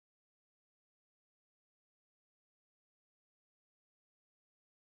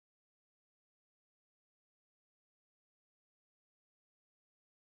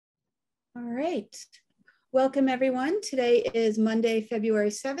All right. Welcome, everyone. Today is Monday, February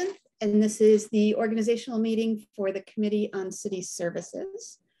 7th, and this is the organizational meeting for the Committee on City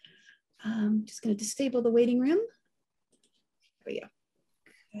Services. I'm just going to disable the waiting room. There we go.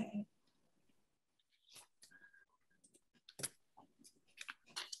 Okay.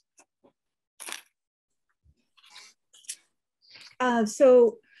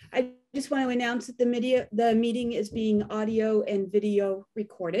 So I just want to announce that the meeting is being audio and video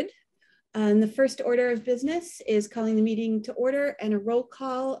recorded. And the first order of business is calling the meeting to order and a roll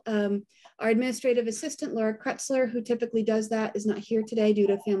call. Our administrative assistant, Laura Kretzler, who typically does that, is not here today due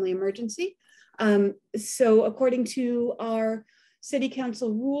to family emergency. So according to our city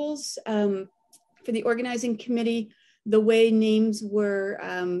council rules for the organizing committee, the way names were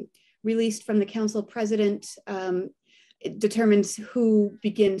released from the council president, it determines who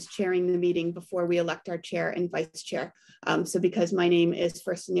begins chairing the meeting before we elect our chair and vice chair. So because my name is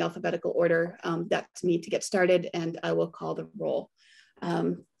first in the alphabetical order, that's me to get started, and I will call the roll.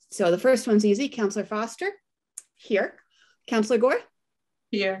 So the first one's easy. Councillor Foster, here. Councillor Gore?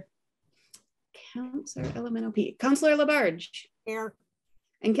 Here. Councillor LMNOP. Councillor Labarge? Here.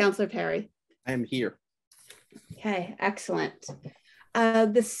 And Councillor Perry? I am here. Okay, excellent.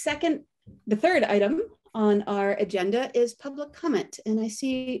 The third item on our agenda is public comment. And I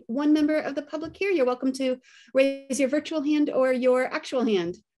see one member of the public here. You're welcome to raise your virtual hand or your actual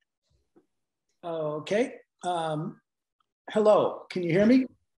hand. Okay. Hello, can you hear me?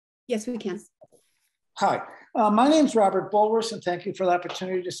 Yes, we can. Hi, my name is Robert Bulwers, and thank you for the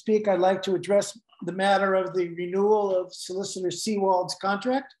opportunity to speak. I'd like to address the matter of the renewal of Solicitor Seawald's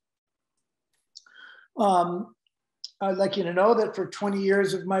contract. I'd like you to know that for 20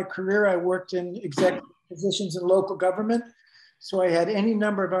 years of my career, I worked in executive positions in local government. So I had any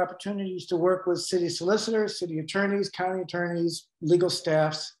number of opportunities to work with city solicitors, city attorneys, county attorneys, legal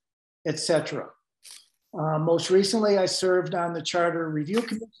staffs, etc. Most recently, I served on the Charter Review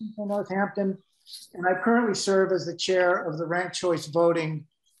Commission for Northampton, and I currently serve as the chair of the Ranked Choice Voting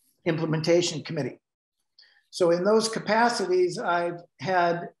Implementation Committee. So in those capacities, I've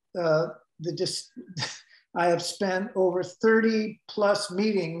had I have spent over 30 plus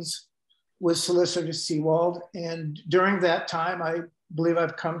meetings with Solicitor Seawald. And during that time, I believe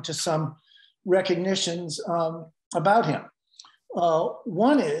I've come to some recognitions about him.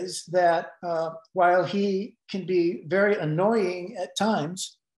 One is that while he can be very annoying at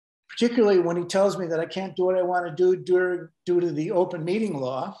times, particularly when he tells me that I can't do what I want to do due to the open meeting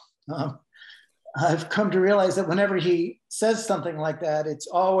law, I've come to realize that whenever he says something like that, it's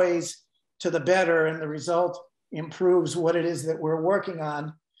always to the better, and the result improves what it is that we're working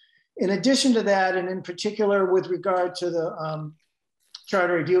on. In addition to that, and in particular with regard to the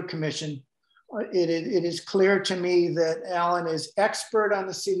Charter Review Commission, it is clear to me that Alan is expert on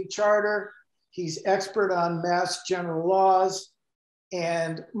the city charter, he's expert on mass general laws,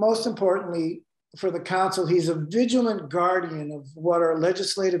 and most importantly for the council, he's a vigilant guardian of what are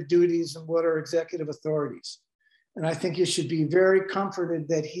legislative duties and what are executive authorities. And I think you should be very comforted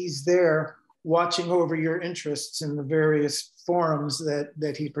that he's there watching over your interests in the various forums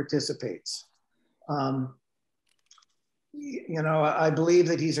that he participates. You know, I believe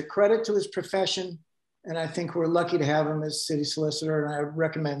that he's a credit to his profession, and I think we're lucky to have him as city solicitor, and I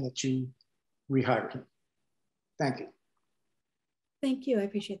recommend that you rehire him. Thank you. Thank you, I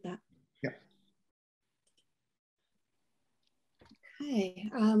appreciate that. Yeah. Okay,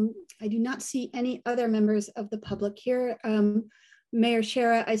 I do not see any other members of the public here. Mayor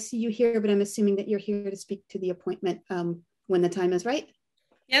Shara, I see you here, but I'm assuming that you're here to speak to the appointment when the time is right.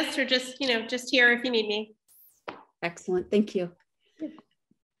 Yes, or just, just here if you need me. Excellent, thank you.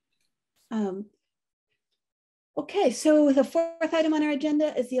 Okay, so the fourth item on our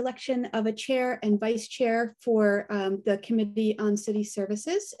agenda is the election of a chair and vice chair for the Committee on City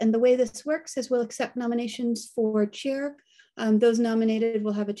Services. And the way this works is we'll accept nominations for chair. Those nominated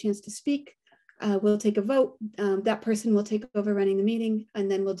will have a chance to speak. We'll take a vote. That person will take over running the meeting,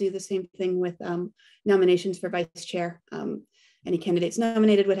 and then we'll do the same thing with nominations for vice chair. Any candidates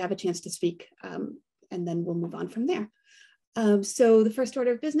nominated would have a chance to speak, and then we'll move on from there. So the first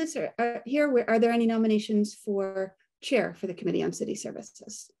order of business here, are there any nominations for chair for the Committee on City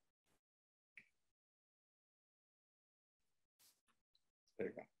Services? There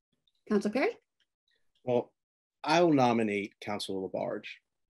you go. Councilor Perry? Well, I will nominate Councilor Labarge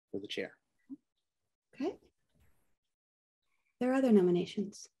for the chair. Okay. There are other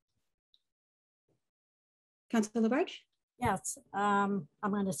nominations. Councilor Labarge? Yes, I'm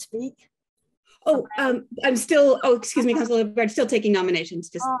going to speak. Oh, I'm still, excuse me, Councilor Labarge, still taking nominations.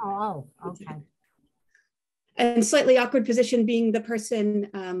 Just okay. And slightly awkward position being the person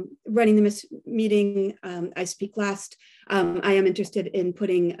running the meeting, I speak last. I am interested in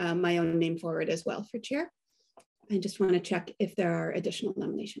putting my own name forward as well for chair. I just want to check if there are additional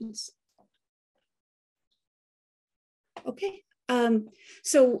nominations. Okay,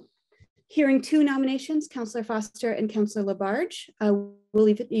 so hearing 2 nominations, Councillor Foster and Councillor Labarge.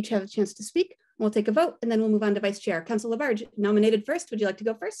 We'll each have a chance to speak. We'll take a vote and then we'll move on to Vice Chair. Councillor Labarge, nominated first. Would you like to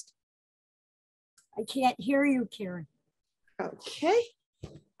go first? I can't hear you, Karen. Okay,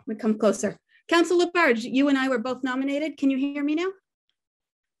 we come closer. Councillor Labarge, you and I were both nominated. Can you hear me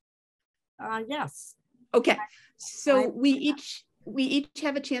now? Yes. Okay, so we each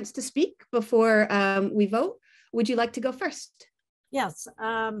have a chance to speak before we vote. Would you like to go first? Yes.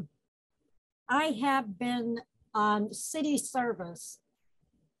 I have been on city service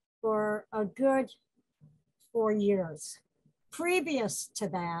for a good 4 years. Previous to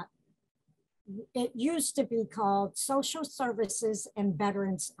that, it used to be called Social Services and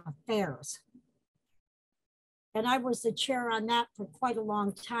Veterans Affairs. And I was the chair on that for quite a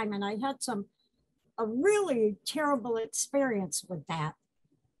long time. And I had a really terrible experience with that.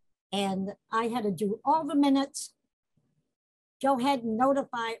 And I had to do all the minutes, go ahead and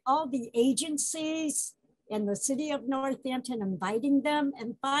notify all the agencies in the city of Northampton, inviting them.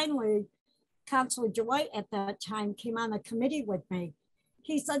 And finally, Councilor Dwight at that time came on the committee with me.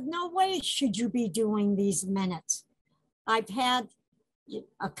 He said, no way should you be doing these minutes. I've had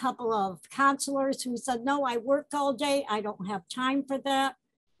a couple of councilors who said, no, I work all day. I don't have time for that.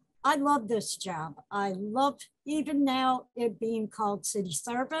 I love this job. I love, even now, it being called city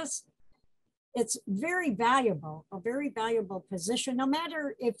service. It's very valuable, a very valuable position, no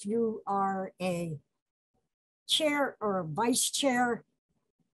matter if you are a chair or a vice chair.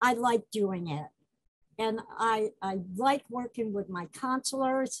 I like doing it. And I like working with my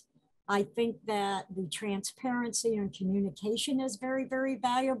councilors. I think that the transparency and communication is very, very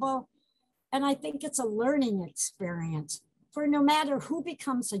valuable. And I think it's a learning experience for no matter who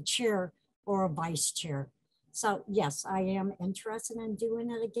becomes a chair or a vice chair. So yes, I am interested in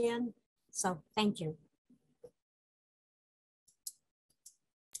doing it again. So thank you.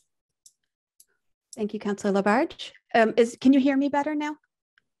 Thank you, Councillor Labarge. Can you hear me better now?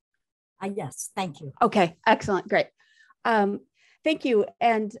 Yes, thank you. Okay, excellent, great. Thank you.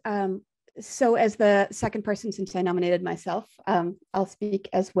 And so as the second person, since I nominated myself, I'll speak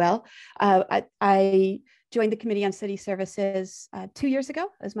as well. I joined the Committee on City Services 2 years ago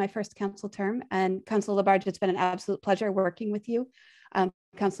as my first council term. And Councillor Labarge, it's been an absolute pleasure working with you.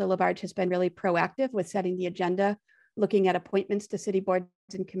 Councillor Labarge has been really proactive with setting the agenda, looking at appointments to city boards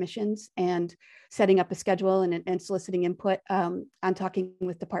and commissions, and setting up a schedule and soliciting input on talking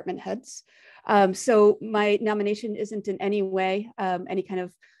with department heads. So my nomination isn't in any way any kind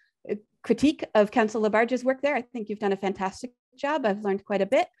of critique of Councillor Labarge's work there. I think you've done a fantastic job. I've learned quite a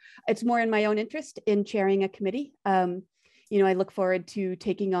bit. It's more in my own interest in chairing a committee. You know, I look forward to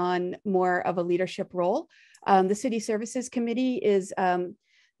taking on more of a leadership role. The City Services Committee is,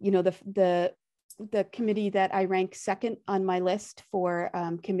 you know, the committee that I rank second on my list for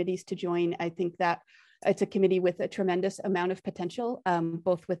committees to join. I think that it's a committee with a tremendous amount of potential,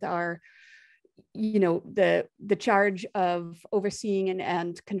 both with our, you know, the charge of overseeing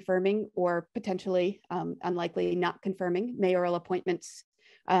and confirming, or potentially unlikely not confirming, mayoral appointments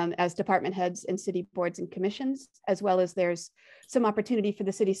as department heads and city boards and commissions, as well as there's some opportunity for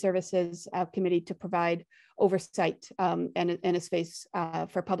the City Services Committee to provide oversight and a space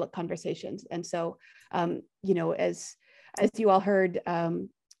for public conversations. And so, you know, as you all heard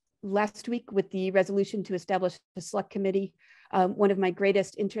last week with the resolution to establish a select committee, one of my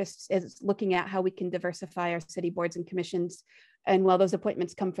greatest interests is looking at how we can diversify our city boards and commissions. And while those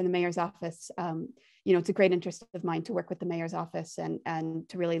appointments come from the mayor's office, you know, it's a great interest of mine to work with the mayor's office and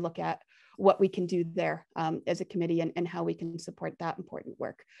to really look at what we can do there as a committee and how we can support that important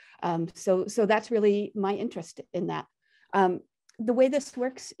work. So that's really my interest in that. The way this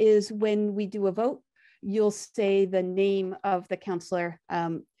works is when we do a vote, you'll say the name of the councillor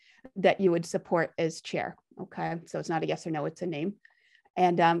that you would support as chair. Okay, so it's not a yes or no, it's a name.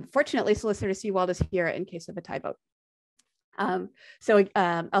 And fortunately, Solicitor Seawald is here in case of a tie vote. So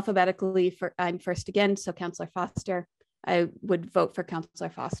alphabetically, I'm first again, so Councillor Foster, I would vote for Councillor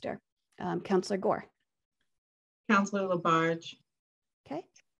Foster. Councillor Gore. Councillor Labarge. Okay,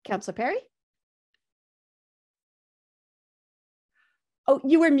 Councillor Perry. Oh,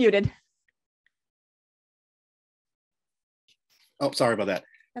 you were muted. Oh, sorry about that.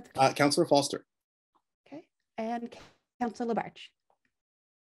 That's okay. Councillor Foster. Okay, and Councillor Labarge.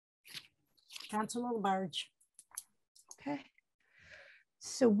 Councillor Labarge. Okay.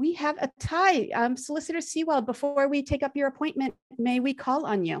 So we have a tie. Solicitor Seawald, before we take up your appointment, may we call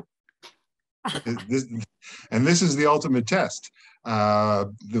on you? This is the ultimate test.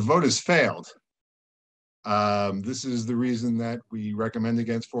 The vote has failed. This is the reason that we recommend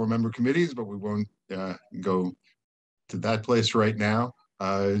against 4-member committees, but we won't go to that place right now.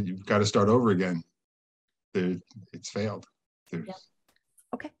 You've got to start over again. It's failed. Yep.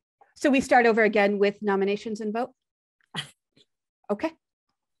 Okay. So we start over again with nominations and vote? Okay.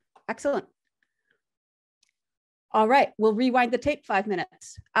 Excellent. All right. We'll rewind the tape 5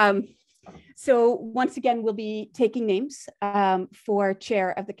 minutes. So once again, we'll be taking names for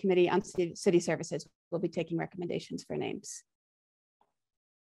chair of the Committee on City Services. We'll be taking recommendations for names.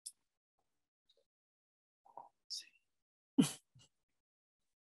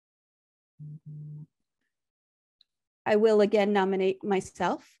 I will again nominate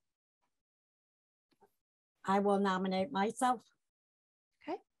myself. I will nominate myself.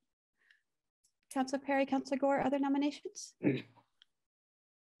 Okay. Councilor Perry, Councilor Gore, other nominations?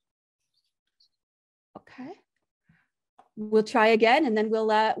 Okay. We'll try again, and then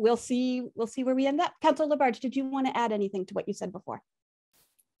we'll see where we end up. Councilor Labarge, did you want to add anything to what you said before?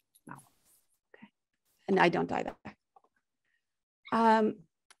 No. Okay. And I don't either.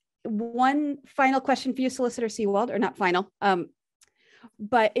 One final question for you, Solicitor Seawald, or not final,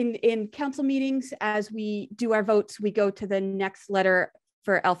 but in council meetings, as we do our votes, we go to the next letter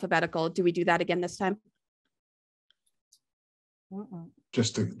for alphabetical. Do we do that again this time?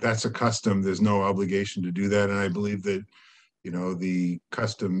 That's a custom. There's no obligation to do that. And I believe that, you know, the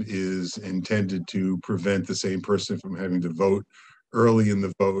custom is intended to prevent the same person from having to vote early in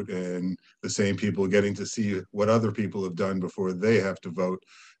the vote and the same people getting to see what other people have done before they have to vote.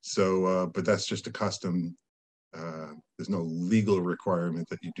 So, but that's just a custom. There's no legal requirement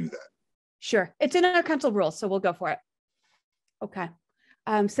that you do that. Sure. It's in our council rules, so we'll go for it. Okay.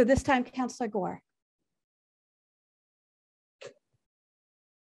 So this time, Councilor Gore.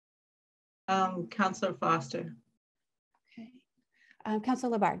 Councilor Foster. Okay.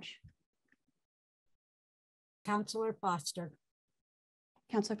 Councilor Labarge. Councilor Foster.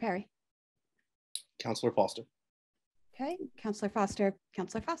 Councilor Perry. Councilor Foster. Okay. Councilor Foster.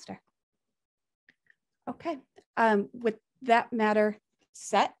 Councilor Foster. Okay. With that matter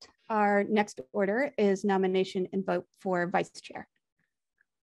set, our next order is nomination and vote for vice chair.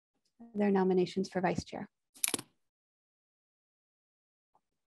 There are nominations for vice chair.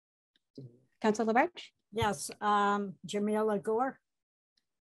 Councilor Labarge? Yes, Jamila Gore.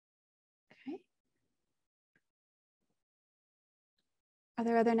 Okay. Are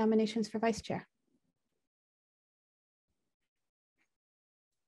there other nominations for vice chair?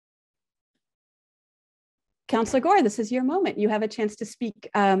 Councilor Gore, this is your moment. You have a chance to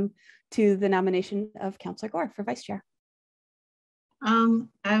speak to the nomination of Councilor Gore for vice chair.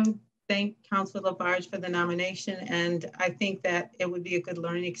 I thank Councilor Labarge for the nomination, and I think that it would be a good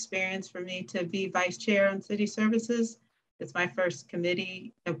learning experience for me to be vice chair on city services. It's my first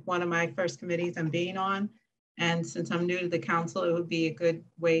committee, one of my first committees I'm being on. And since I'm new to the council, it would be a good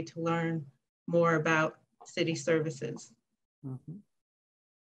way to learn more about city services. Mm-hmm.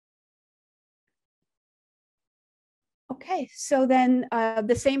 Okay, so then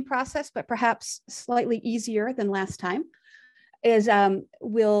the same process, but perhaps slightly easier than last time, is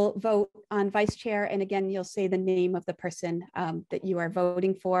we'll vote on vice chair. And again, you'll say the name of the person that you are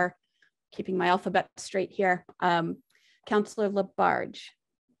voting for, keeping my alphabet straight here. Councilor Labarge.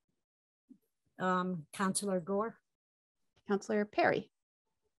 Councilor Gore. Councilor Perry.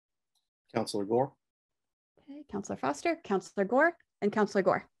 Councilor Gore. Okay, Councilor Foster, Councilor Gore, and Councilor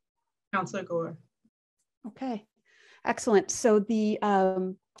Gore. Councilor Gore. Okay, excellent. So the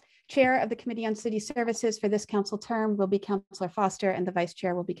chair of the Committee on City Services for this council term will be Councilor Foster, and the vice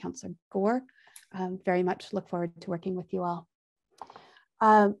chair will be Councilor Gore. Very much look forward to working with you all.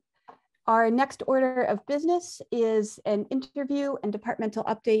 Our next order of business is an interview and departmental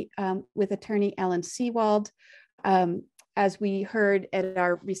update with attorney Alan Seawald. As we heard at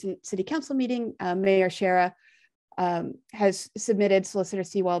our recent city council meeting, Mayor Shara has submitted Solicitor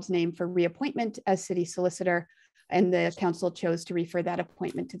Seawald's name for reappointment as city solicitor, and the council chose to refer that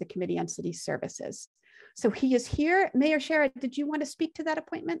appointment to the Committee on City Services. So he is here. Mayor Shara, did you want to speak to that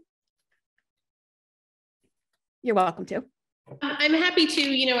appointment? You're welcome to. I'm happy to.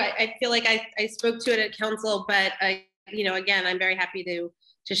 You know, I feel like I spoke to it at council, but you know, again, I'm very happy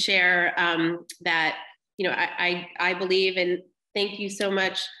to share that. You know, I believe, and thank you so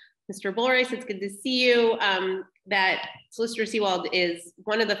much, Mr. Boris. It's good to see you. That Solicitor Seawald is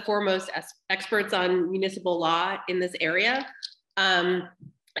one of the foremost experts on municipal law in this area.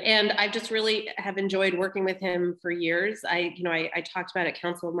 And I just really have enjoyed working with him for years. I talked about at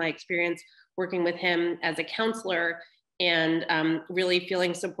council my experience working with him as a counselor and really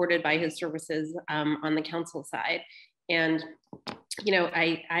feeling supported by his services on the council side. And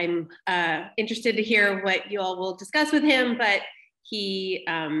I'm interested to hear what you all will discuss with him, but he,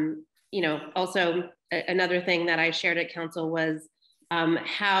 also another thing that I shared at council was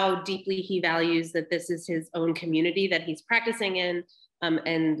how deeply he values that this is his own community that he's practicing in.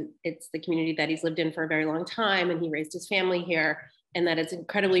 And it's the community that he's lived in for a very long time, and he raised his family here, and that it's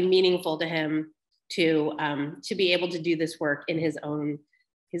incredibly meaningful to him to be able to do this work in his own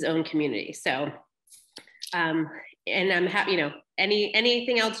community. So, and I'm happy,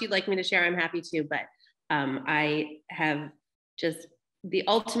 anything else you'd like me to share, I'm happy to, but I have just the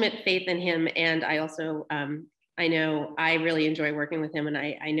ultimate faith in him, and I also, I know I really enjoy working with him, and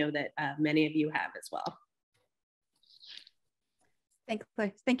I know that many of you have as well.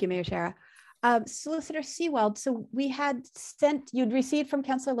 Thank you, Mayor Shara. Solicitor Seawald, so we had you'd received from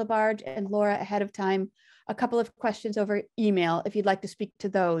Councilor Labarge and Laura ahead of time a couple of questions over email, if you'd like to speak to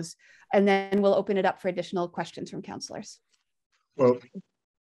those, and then we'll open it up for additional questions from councilors. Well,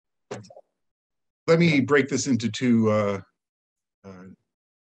 let me break this into two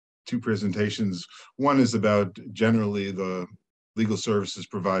presentations. One is about generally the legal services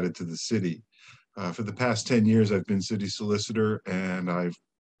provided to the city. For the past 10 years, I've been city solicitor, and I've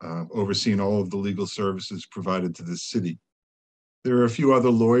overseen all of the legal services provided to the city. There are a few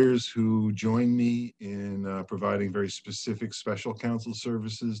other lawyers who join me in providing very specific special counsel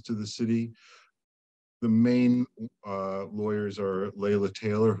services to the city. The main lawyers are Layla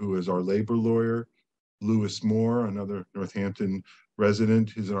Taylor, who is our labor lawyer, Lewis Moore, another Northampton resident,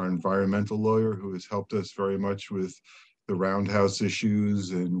 who's our environmental lawyer, who has helped us very much with the roundhouse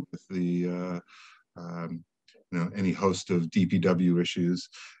issues and with the any host of DPW issues,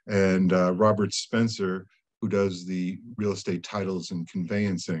 and Robert Spencer, who does the real estate titles and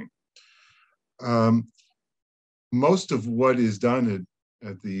conveyancing. Most of what is done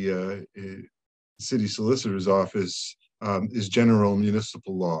at the city solicitor's office is general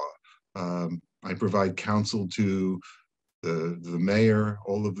municipal law. I provide counsel to the mayor,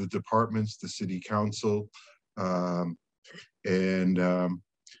 all of the departments, the city council, and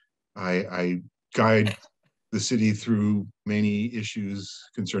I guide the city through many issues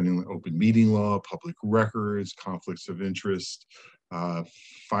concerning open meeting law, public records, conflicts of interest,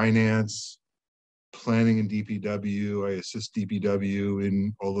 finance, planning and DPW. I assist DPW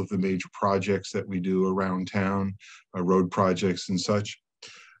in all of the major projects that we do around town, road projects and such.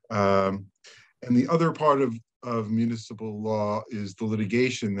 And the other part of municipal law is the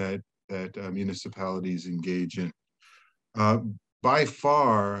litigation that municipalities engage in. By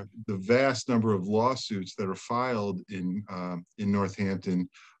far, the vast number of lawsuits that are filed in Northampton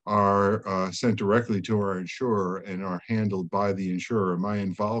are sent directly to our insurer and are handled by the insurer. My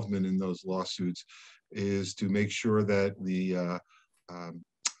involvement in those lawsuits is to make sure that the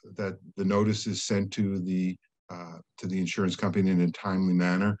notice is sent to the insurance company in a timely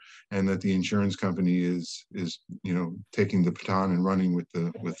manner, and that the insurance company is taking the baton and running with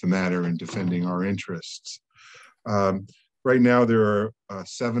the matter and defending our interests. Right now, there are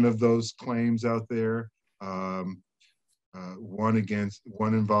 7 of those claims out there. One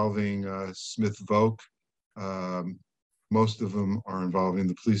involving Smith Voke. Most of them are involving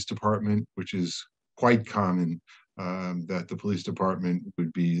the police department, which is quite common that the police department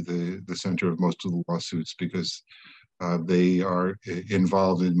would be the center of most of the lawsuits, because they are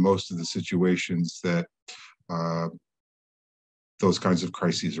involved in most of the situations that those kinds of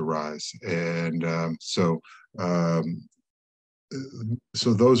crises arise. And so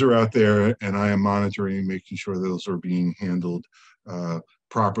those are out there, and I am monitoring, making sure those are being handled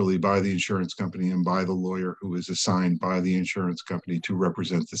properly by the insurance company and by the lawyer who is assigned by the insurance company to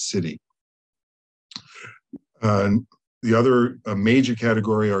represent the city. The other major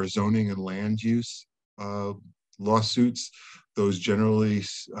category are zoning and land use lawsuits. Those generally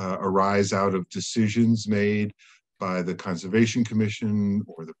arise out of decisions made by the Conservation Commission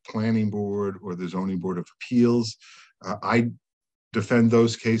or the Planning Board or the Zoning Board of Appeals. I defend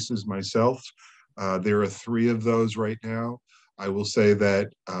those cases myself. There are 3 of those right now. I will say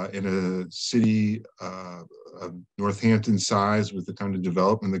that in a city of Northampton size, with the kind of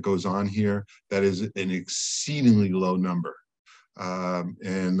development that goes on here, that is an exceedingly low number.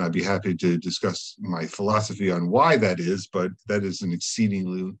 And I'd be happy to discuss my philosophy on why that is, but that is an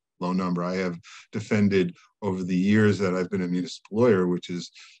exceedingly low number. I have defended over the years that I've been a municipal lawyer, which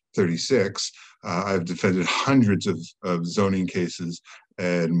is 36, I've defended hundreds of zoning cases,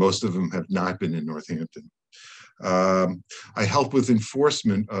 and most of them have not been in Northampton. I help with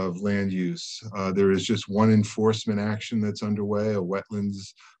enforcement of land use. There is just one enforcement action that's underway, a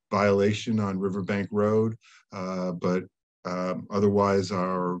wetlands violation on Riverbank Road, but otherwise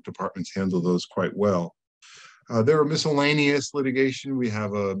our departments handle those quite well. There are miscellaneous litigation. We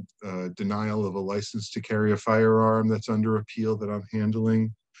have a denial of a license to carry a firearm that's under appeal that I'm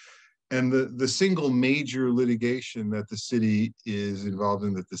handling. And the single major litigation that the city is involved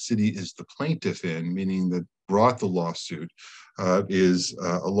in, that the city is the plaintiff in, meaning that brought the lawsuit, is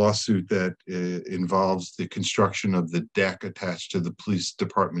a lawsuit that involves the construction of the deck attached to the police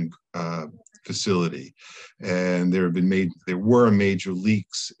department facility. And there were major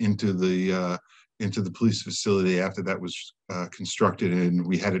leaks into the police facility after that was constructed, and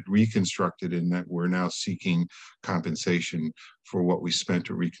we had it reconstructed, and that we're now seeking compensation for what we spent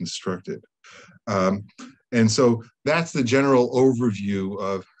to reconstruct it. And so that's the general overview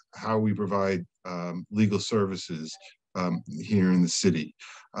of how we provide legal services here in the city.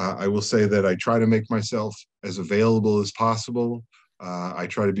 I will say that I try to make myself as available as possible. I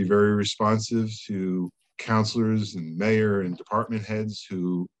try to be very responsive to counselors and mayor and department heads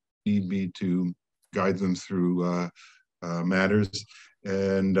who need me to guide them through matters.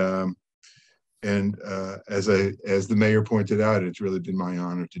 And as the mayor pointed out, it's really been my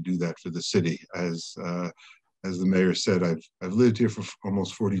honor to do that for the city. As the mayor said, I've lived here for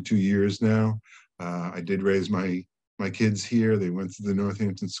almost 42 years now. I did raise my kids here. They went to the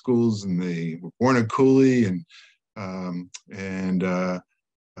Northampton schools, and they were born at Cooley,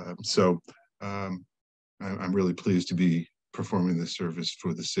 so I'm really pleased to be performing this service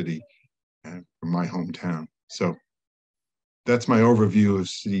for the city and for my hometown. So that's my overview of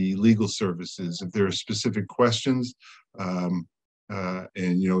city legal services. If there are specific questions, and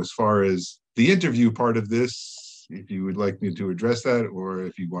as far as the interview part of this, if you would like me to address that, or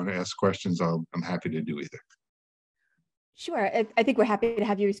if you want to ask questions, I'm happy to do either. Sure. I think we're happy to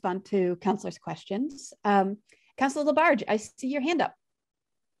have you respond to Councilor's questions. Councilor Labarge, I see your hand up.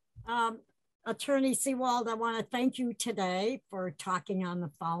 Attorney Seawald, I want to thank you today for talking on the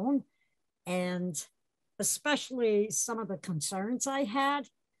phone, and especially some of the concerns I had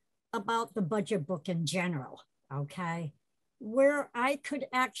about the budget book in general, okay? Where I could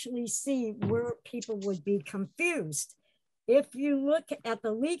actually see where people would be confused. If you look at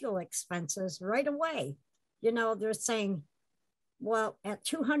the legal expenses right away, they're saying, well, at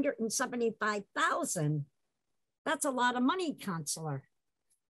 $275,000, that's a lot of money, Counselor.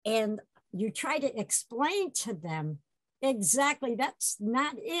 And you try to explain to them exactly that's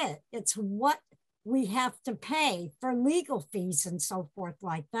not it. It's what we have to pay for legal fees and so forth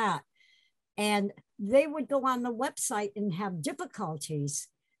like that. And they would go on the website and have difficulties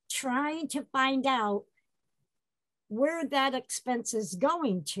trying to find out where that expense is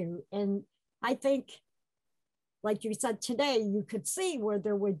going to. And I think, like you said today, you could see where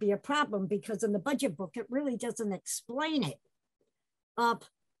there would be a problem, because in the budget book, it really doesn't explain it.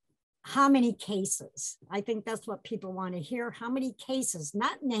 How many cases? I think that's what people want to hear. How many cases,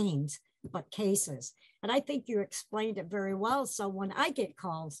 not names, but cases. And I think you explained it very well. So when I get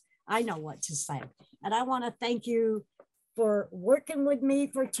calls, I know what to say. And I want to thank you for working with me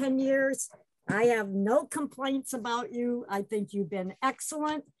for 10 years. I have no complaints about you. I think you've been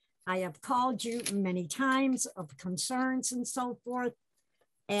excellent. I have called you many times of concerns and so forth.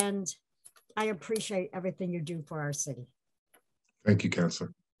 And I appreciate everything you do for our city. Thank you,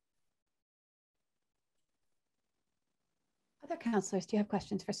 Councilor. Other councilors, do you have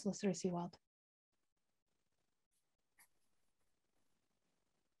questions for Solicitor Seawald?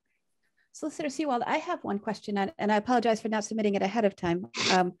 Solicitor Seawald, I have one question, and I apologize for not submitting it ahead of time,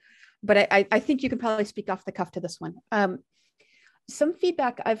 but I think you can probably speak off the cuff to this one. Some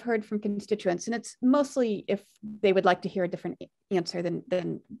feedback I've heard from constituents, and it's mostly if they would like to hear a different answer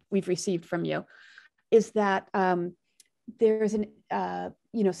than we've received from you, is that there's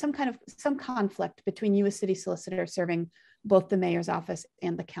some conflict between you as city solicitor serving both the mayor's office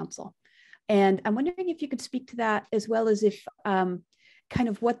and the council. And I'm wondering if you could speak to that, as well as if kind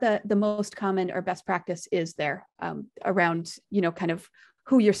of what the most common or best practice is there around, kind of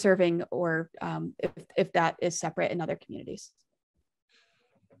who you're serving, or if that is separate in other communities.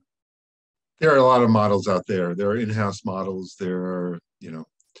 There are a lot of models out there. There are in-house models. There are,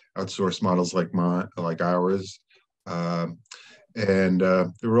 outsourced models like ours. So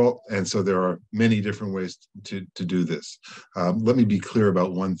there are many different ways to do this. Let me be clear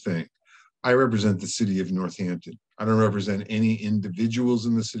about one thing. I represent the city of Northampton. I don't represent any individuals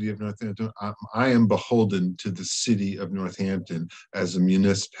in the city of Northampton. I am beholden to the city of Northampton as a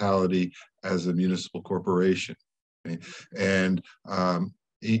municipality, as a municipal corporation. Okay? And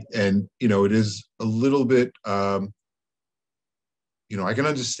And, you know, it is a little bit, you know, I can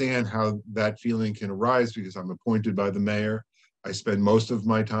understand how that feeling can arise because I'm appointed by the mayor. I spend most of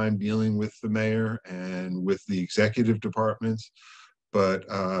my time dealing with the mayor and with the executive departments, but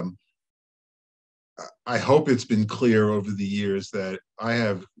I hope it's been clear over the years that I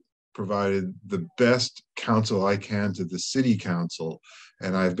have provided the best counsel I can to the city council,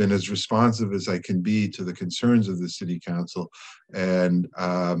 and I've been as responsive as I can be to the concerns of the city council. And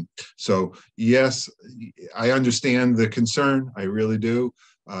so, yes, I understand the concern, I really do.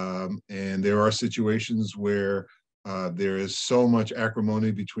 And there are situations where there is so much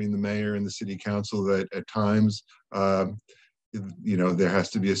acrimony between the mayor and the city council that at times, you know, there has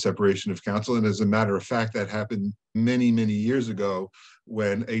to be a separation of counsel. And as a matter of fact, that happened many, many years ago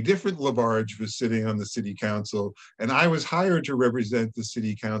when a different Labarge was sitting on the city council, and I was hired to represent the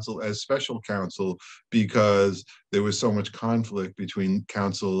city council as special counsel because there was so much conflict between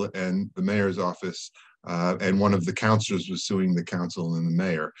council and the mayor's office. And one of the councilors was suing the council and the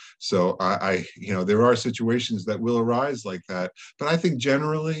mayor. So you know, there are situations that will arise like that. But I think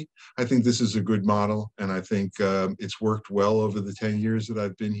generally, I think this is a good model, and I think it's worked well over the 10 years that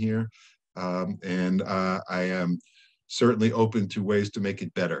I've been here. And I am certainly open to ways to make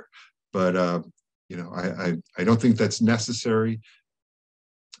it better. But you know, I don't think that's necessary,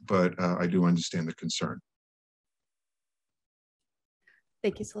 but I do understand the concern.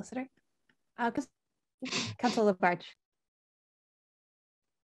 Thank you, Solicitor. Councilor Labarge.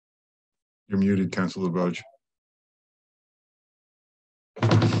 You're muted, Councilor Labarge.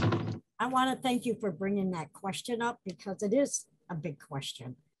 I want to thank you for bringing that question up because it is a big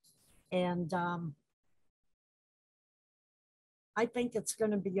question. And I think it's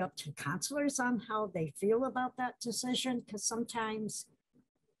going to be up to councilors on how they feel about that decision, because sometimes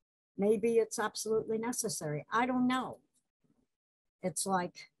maybe it's absolutely necessary. I don't know. It's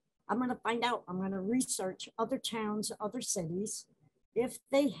like, I'm going to find out. I'm going to research other towns, other cities, if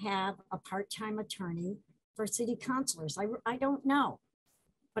they have a part-time attorney for city councilors. I don't know,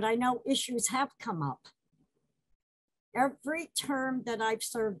 but I know issues have come up. Every term that I've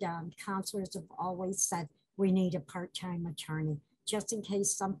served on, councilors have always said, we need a part-time attorney, just in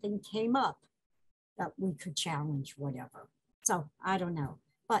case something came up that we could challenge, whatever. So I don't know,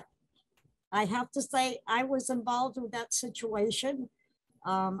 but I have to say I was involved with that situation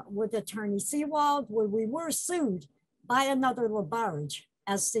with Attorney Seawald, where we were sued by another Labarge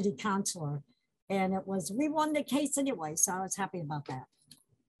as city councilor. And it was, we won the case anyway, so I was happy about that.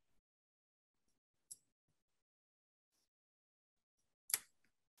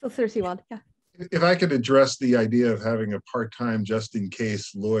 Solicitor Seawald, yeah. If I could address the idea of having a part-time just in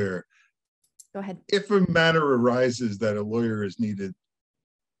case lawyer. Go ahead. If a matter arises that a lawyer is needed,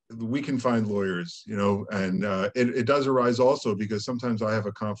 we can find lawyers, you know, and it does arise also because sometimes I have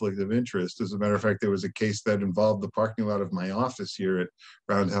a conflict of interest. As a matter of fact, there was a case that involved the parking lot of my office here at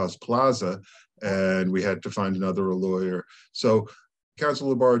Roundhouse Plaza, and we had to find another lawyer. So,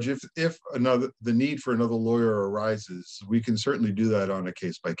 Councilor Labarge, if the need for another lawyer arises, we can certainly do that on a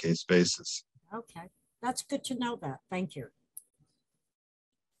case-by-case basis. Okay, that's good to know that. Thank you.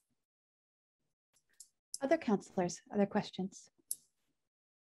 Other councilors, other questions?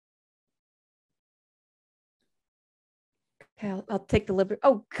 Okay, I'll take the liberty.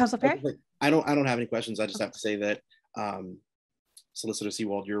 Oh, Councilor Perry? I don't have any questions. I just have to say that Solicitor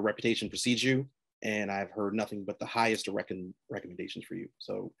Seawald, your reputation precedes you, and I've heard nothing but the highest recommendations for you.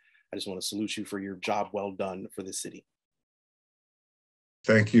 So I just want to salute you for your job well done for this city.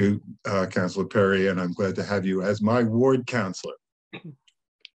 Thank you, Councilor Perry, and I'm glad to have you as my ward councilor.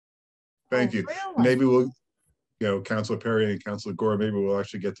 Thank you. Really? Maybe we'll, you know, Councilor Perry and Councilor Gore, maybe we'll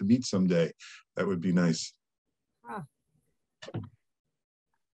actually get to meet someday. That would be nice. Huh.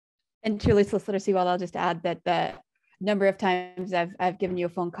 And truly, Solicitor Seawald, I'll just add that the number of times I've given you a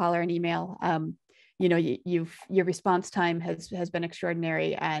phone call or an email, you know, your response time has been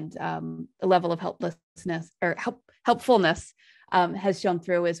extraordinary, and the level of helplessness or helpfulness has shown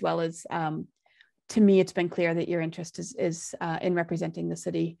through, as well as to me, it's been clear that your interest is in representing the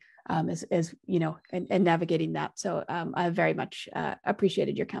city, as you know, and navigating that. So I very much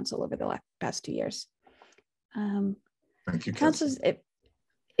appreciated your counsel over the past 2 years. Thank you, Councilors,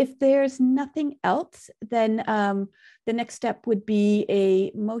 if there's nothing else, then the next step would be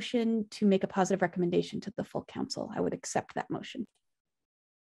a motion to make a positive recommendation to the full council. I would accept that motion.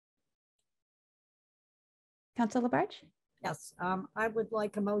 Councilor Labarge? Yes, I would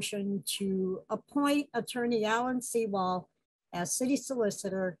like a motion to appoint Attorney Alan Seawald as city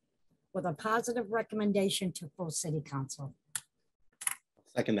solicitor with a positive recommendation to full city council.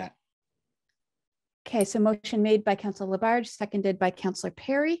 Second that. Okay, so motion made by Councilor Labarge, seconded by Councilor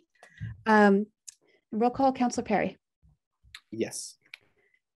Perry. Roll call, Councilor Perry. Yes.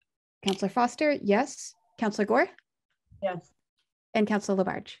 Councilor Foster, yes. Councilor Gore? Yes. And Councilor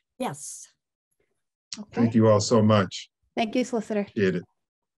Labarge. Yes. Okay. Thank you all so much. Thank you, Solicitor. Appreciate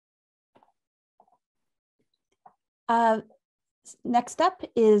it. Next up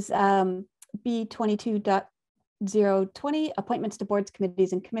is B22.020, appointments to boards,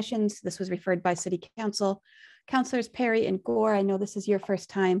 committees, and commissions. This was referred by City Council. Councilors Perry and Gore, I know this is your first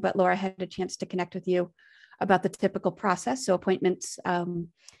time, but Laura had a chance to connect with you about the typical process. So appointments are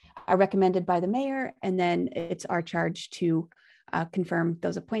recommended by the mayor, and then it's our charge to confirm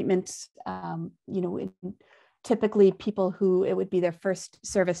those appointments. Typically people who it would be their first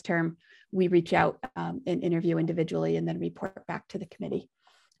service term, we reach out and interview individually and then report back to the committee.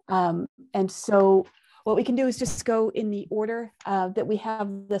 And so what we can do is just go in the order that we have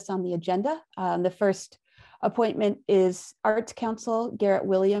this on the agenda. The first appointment is Arts Council, Garrett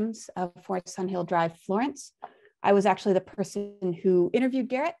Williams of 4 Sun Hill Drive, Florence. I was actually the person who interviewed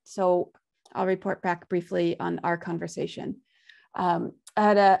Garrett, so I'll report back briefly on our conversation. I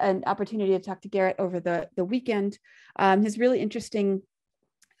had an opportunity to talk to Garrett over the weekend. His really interesting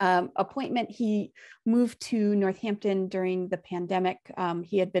appointment, he moved to Northampton during the pandemic.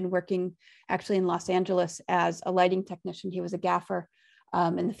 He had been working actually in Los Angeles as a lighting technician. He was a gaffer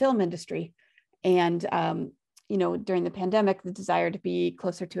in the film industry. And, during the pandemic, the desire to be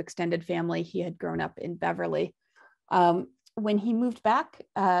closer to extended family, he had grown up in Beverly. When he moved back,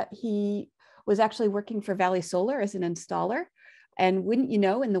 he was actually working for Valley Solar as an installer. And wouldn't you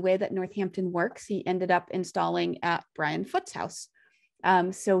know, in the way that Northampton works, he ended up installing at Brian Foote's house.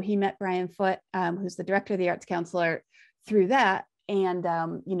 So he met Brian Foote, who's the director of the Arts Council, through that. And,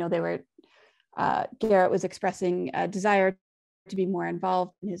 Garrett was expressing a desire to be more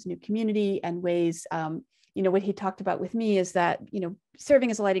involved in his new community and ways, what he talked about with me is that,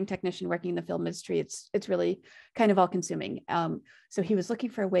 serving as a lighting technician, working in the film industry, it's really kind of all consuming. So he was looking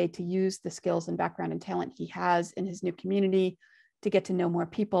for a way to use the skills and background and talent he has in his new community to get to know more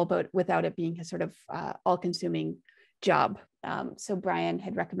people, but without it being a sort of all-consuming job. So Brian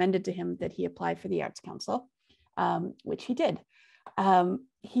had recommended to him that he apply for the Arts Council, which he did.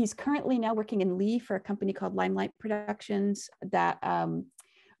 He's currently now working in Lee for a company called Limelight Productions that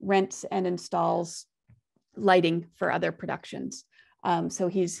rents and installs lighting for other productions. So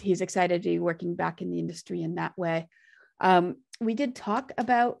he's excited to be working back in the industry in that way. We did talk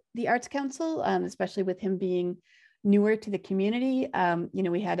about the Arts Council, especially with him being newer to the community.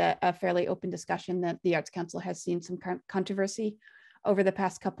 We had a fairly open discussion that the Arts Council has seen some controversy over the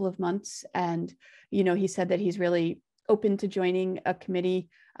past couple of months. And, he said that he's really open to joining a committee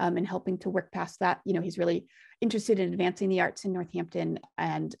and helping to work past that. He's really interested in advancing the arts in Northampton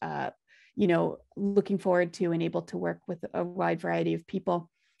and, looking forward to and able to work with a wide variety of people.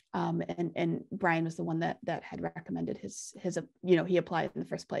 And Brian was the one that had recommended his he applied in the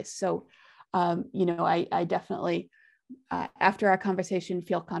first place. So, I definitely, after our conversation,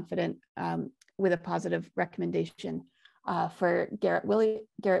 feel confident with a positive recommendation for Garrett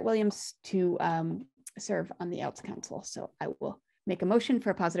Williams to serve on the Arts Council. So I will make a motion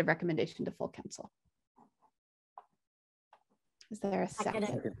for a positive recommendation to full council. Is there a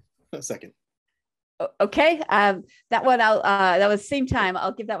second? Second. Okay, that one that was same time.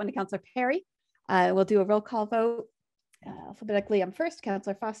 I'll give that one to Councilor Perry. We'll do a roll call vote. Alphabetically, I'm first.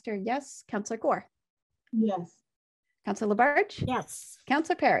 Councilor Foster, yes. Councilor Gore. Yes. Councilor Labarge. Yes.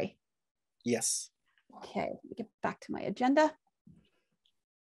 Councilor Perry. Yes. Okay, let me get back to my agenda.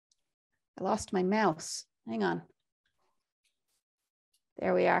 I lost my mouse. Hang on.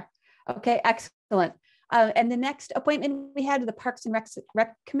 There we are. Okay, excellent. And the next appointment we had the Parks and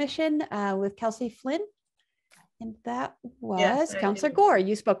Rec Commission with Kelsey Flynn. And that was Councilor Gore.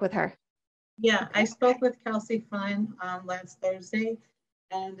 You spoke with her. Yeah, I spoke with Kelsey Flynn last Thursday,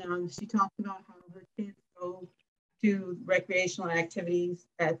 and she talked about how her kids go to recreational activities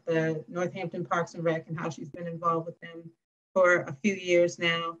at the Northampton Parks and Rec and how she's been involved with them for a few years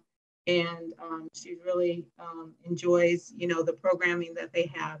now. And she really enjoys, the programming that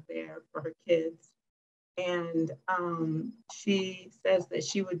they have there for her kids. And she says that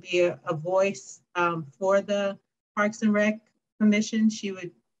she would be a voice for the Parks and Rec Commission. She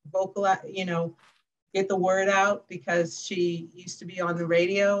would vocalize, get the word out because she used to be on the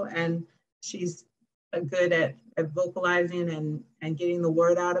radio and she's good at vocalizing and getting the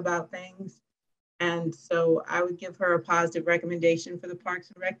word out about things. And so I would give her a positive recommendation for the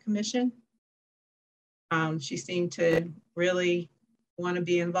Parks and Rec Commission. She seemed to really want to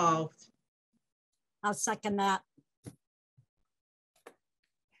be involved. I'll second that.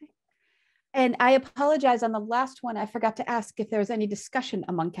 And I apologize on the last one. I forgot to ask if there was any discussion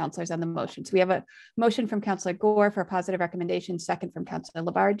among counselors on the motions. We have a motion from Councillor Gore for a positive recommendation, second from Councillor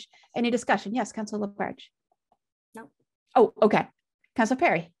Labarge. Any discussion? Yes, Councillor Labarge. No. Oh, okay. Councillor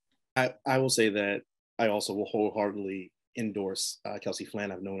Perry. I will say that I also will wholeheartedly endorse Kelsey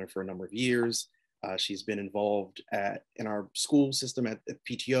Flynn. I've known her for a number of years. She's been involved in our school system at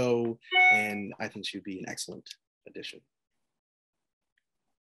PTO, and I think she would be an excellent addition.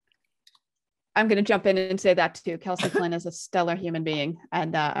 I'm going to jump in and say that too. Kelsey Flynn is a stellar human being,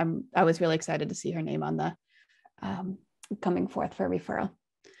 and I was really excited to see her name on the coming forth for a referral.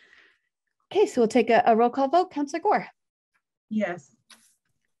 Okay, so we'll take a roll call vote. Councillor Gore. Yes.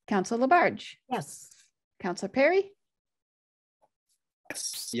 Councillor Labarge. Yes. Councillor Perry.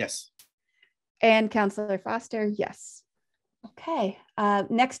 Yes. Yes. And Councillor Foster. Yes. Okay.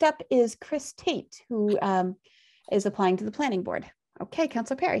 Next up is Chris Tate, who is applying to the planning board. Okay,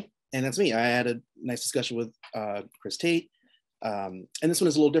 Councillor Perry. And that's me. I had a nice discussion with Chris Tate. And this one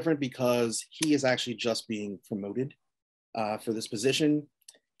is a little different because he is actually just being promoted for this position.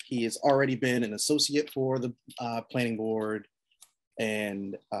 He has already been an associate for the planning board.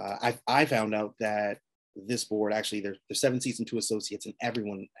 And I found out that this board, actually, there's 7 seats and 2 associates, and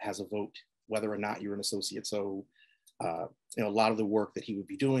everyone has a vote, whether or not you're an associate. So, a lot of the work that he would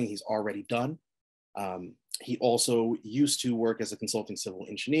be doing, he's already done. He also used to work as a consulting civil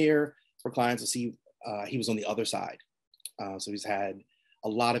engineer for clients. He was on the other side. So he's had a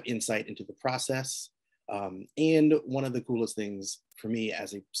lot of insight into the process. And one of the coolest things for me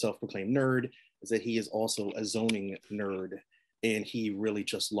as a self-proclaimed nerd is that he is also a zoning nerd, and he really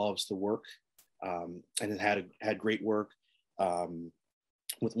just loves the work and has had great work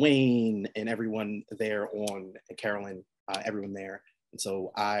with Wayne and everyone there and Carolyn, everyone there. And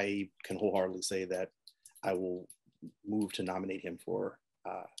so I can wholeheartedly say that I will move to nominate him for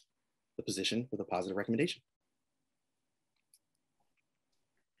the position with a positive recommendation.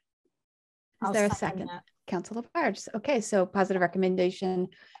 Is there a second? Councillor Labarge. Okay, so positive recommendation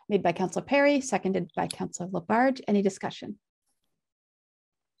made by Councillor Perry, seconded by Councillor Labarge. Any discussion?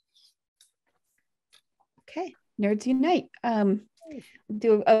 Okay, nerds unite.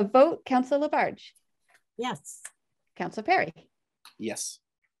 Do a vote. Councillor Labarge. Yes. Councillor Perry. Yes.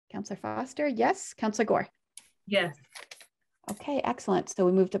 Councillor Foster. Yes. Councillor Gore. Yes. Okay, excellent. So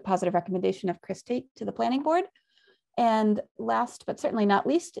we move to positive recommendation of Chris Tate to the planning board. And last, but certainly not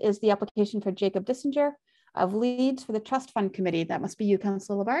least, is the application for Jacob Dissinger of Leeds for the Trust Fund Committee. That must be you,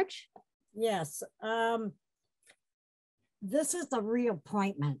 Councillor Labarge. Yes. This is a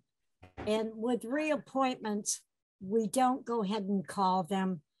reappointment. And with reappointments, we don't go ahead and call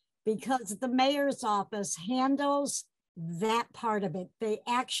them because the mayor's office handles that part of it. They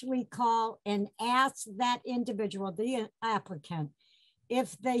actually call and ask that individual, the applicant,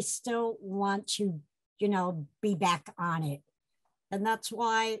 if they still want to, be back on it. And that's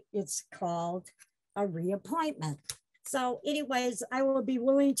why it's called a reappointment. So anyways, I will be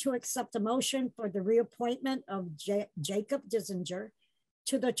willing to accept a motion for the reappointment of Jacob Dissinger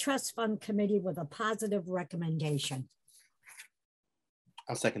to the Trust Fund Committee with a positive recommendation.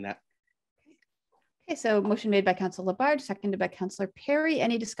 I'll second that. Okay, so motion made by Councillor Labarge, seconded by Councillor Perry.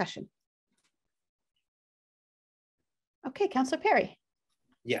 Any discussion? Okay, Councillor Perry.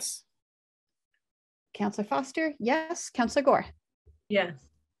 Yes. Councillor Foster. Yes. Councillor Gore. Yes.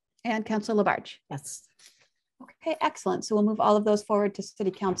 And Councillor Labarge. Yes. Okay, excellent. So we'll move all of those forward to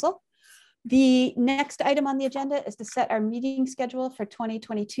City Council. The next item on the agenda is to set our meeting schedule for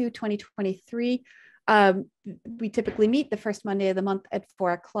 2022-2023. We typically meet the first Monday of the month at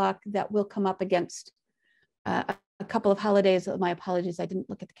 4 o'clock. That will come up against a couple of holidays. My apologies. I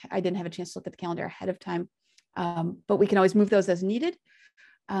didn't have a chance to look at the calendar ahead of time, but we can always move those as needed.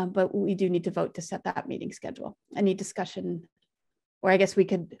 But we do need to vote to set that meeting schedule. Any discussion? Or I guess we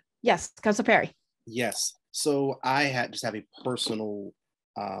could, yes, Councilor Perry. Yes. So I just have a personal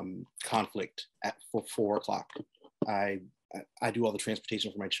conflict for 4 o'clock. I do all the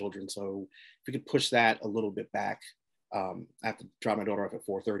transportation for my children. So if we could push that a little bit back, I have to drop my daughter off at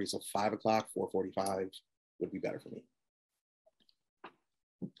 4:30. So 5 o'clock, 4:45 would be better for me.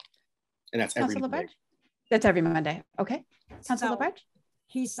 And that's every Monday. That's every Monday. Okay. Councilor Labarge?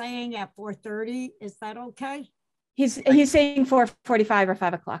 He's saying at 4:30. Is that okay? He's saying 4:45 or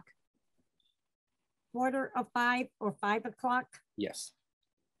 5 o'clock. 4:45 or 5 o'clock? Yes.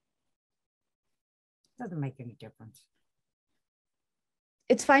 Doesn't make any difference.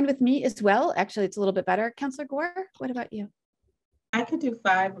 It's fine with me as well. Actually, it's a little bit better. Councilor Gore, what about you? I could do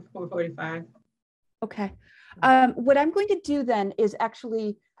 5 or 4:45. Okay. What I'm going to do then is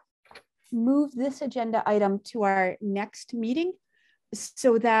actually move this agenda item to our next meeting.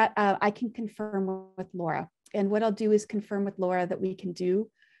 so that I can confirm with Laura. And what I'll do is confirm with Laura that we can do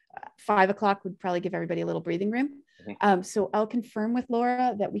 5 o'clock would probably give everybody a little breathing room. So I'll confirm with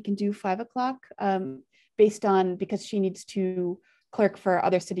Laura that we can do 5 o'clock based on, because she needs to clerk for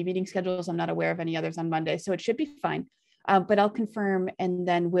other city meeting schedules. I'm not aware of any others on Monday, so it should be fine. But I'll confirm, and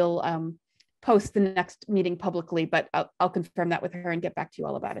then we'll post the next meeting publicly, but I'll confirm that with her and get back to you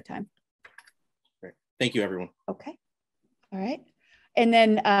all about a time. Great. Thank you, everyone. Okay. All right. And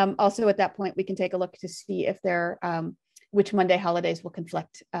then also at that point, we can take a look to see if there, which Monday holidays will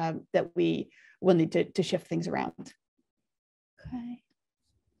conflict that we will need to shift things around. Okay.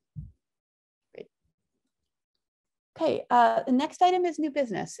 Great. Okay, the next item is new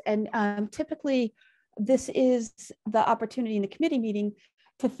business. And typically this is the opportunity in the committee meeting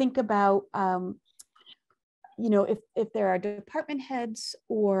to think about, you know, if there are department heads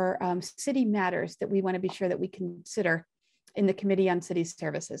or city matters that we want to be sure that we consider in the Committee on City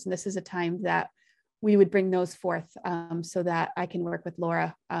Services. And this is a time that we would bring those forth so that I can work with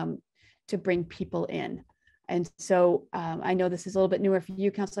Laura to bring people in. And so I know this is a little bit newer for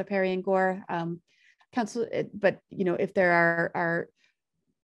you, Councilor Perry and Gore, but you know, if there are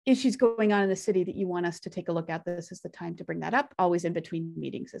issues going on in the city that you want us to take a look at, this is the time to bring that up, always in between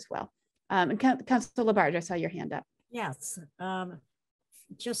meetings as well. And Councilor Labarge, I saw your hand up. Yes,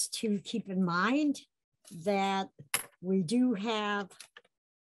 just to keep in mind that we do have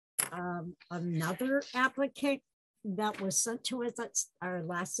another applicant that was sent to us at our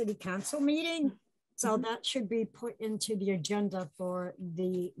last city council meeting. So that should be put into the agenda for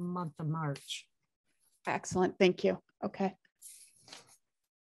the month of March. Excellent, thank you. Okay.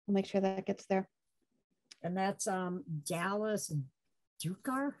 We'll make sure that gets there. And that's Dallas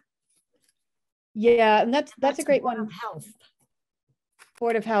Dukar. Yeah, and that's a great one. Health.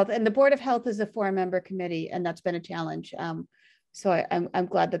 Board of Health, and the Board of Health is a 4-member committee, and that's been a challenge. So I'm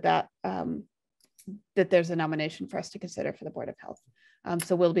glad that that there's a nomination for us to consider for the Board of Health.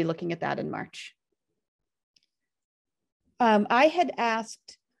 So we'll be looking at that in March. I had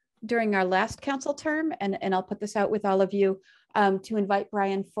asked during our last council term, and I'll put this out with all of you, to invite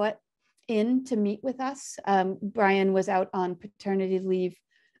Brian Foote in to meet with us. Brian was out on paternity leave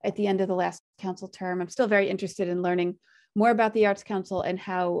at the end of the last council term. I'm still very interested in learning more about the Arts Council and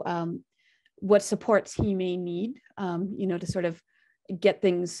how, what supports he may need, you know, to sort of get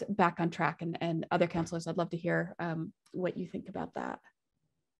things back on track. And other councilors, I'd love to hear what you think about that.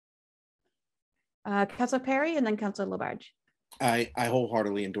 Councilor Perry and then Councilor Labarge. I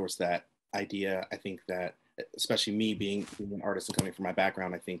wholeheartedly endorse that idea. I think that, especially me being an artist and coming from my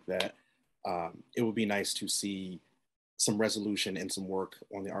background, I think that it would be nice to see some resolution and some work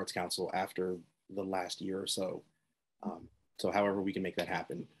on the Arts Council after the last year or so. So however we can make that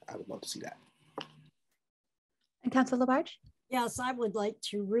happen, I would love to see that. And Councilor Labarge? Yes, I would like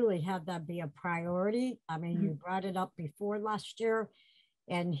to really have that be a priority. I mean, you brought it up before last year,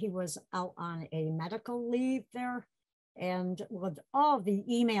 and he was out on a medical leave there. And with all the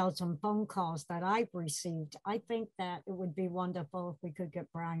emails and phone calls that I've received, I think that it would be wonderful if we could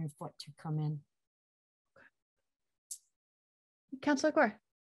get Brian Foote to come in. Councilor Gore.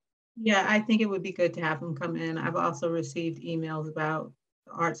 Yeah, I think it would be good to have him come in. I've also received emails about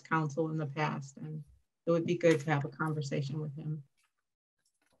the Arts Council in the past, and it would be good to have a conversation with him.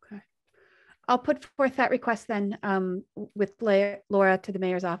 Okay. I'll put forth that request then with Laura to the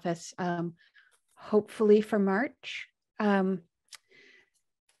mayor's office, hopefully for March. The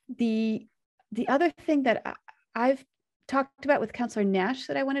other thing that I've talked about with Councilor Nash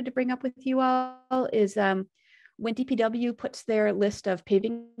that I wanted to bring up with you all is when DPW puts their list of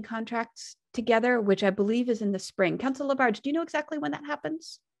paving contracts together, which I believe is in the spring. Councilor Labarge, do you know exactly when that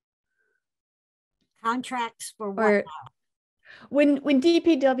happens? Contracts for what? Or when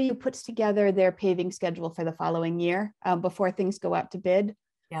DPW puts together their paving schedule for the following year, before things go out to bid.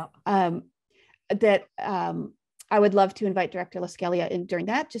 Yeah. I would love to invite Director LaScalia in during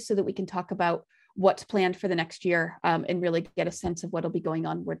that, just so that we can talk about what's planned for the next year and really get a sense of what will be going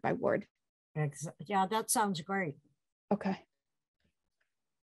on ward by ward. Yeah, that sounds great. Okay.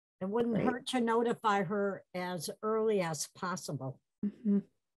 It wouldn't hurt to notify her as early as possible. Mm-hmm.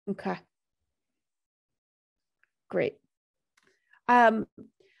 Okay. Great. Are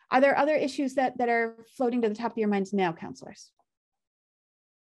there other issues that are floating to the top of your minds now, councilors?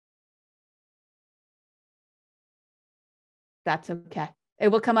 That's okay. It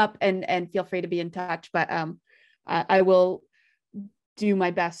will come up and feel free to be in touch, but I will do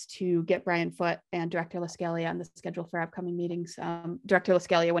my best to get Brian Foote and Director LaScalia on the schedule for upcoming meetings. Director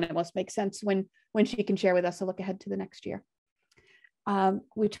LaScalia, when it most makes sense, when she can share with us a look ahead to the next year.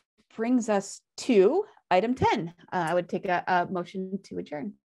 Which brings us to item 10, I would take a motion to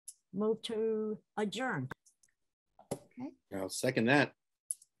adjourn. Move to adjourn. Okay. I'll second that.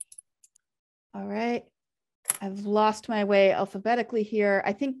 All right. I've lost my way alphabetically here.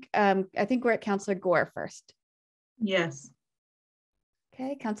 I think we're at Councillor Gore first. Yes.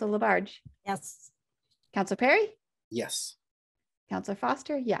 Okay, Councillor Labarge. Yes. Councillor Perry? Yes. Councillor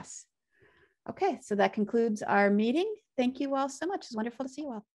Foster? Yes. Okay, so that concludes our meeting. Thank you all so much. It's wonderful to see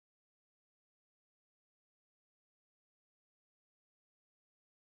you all.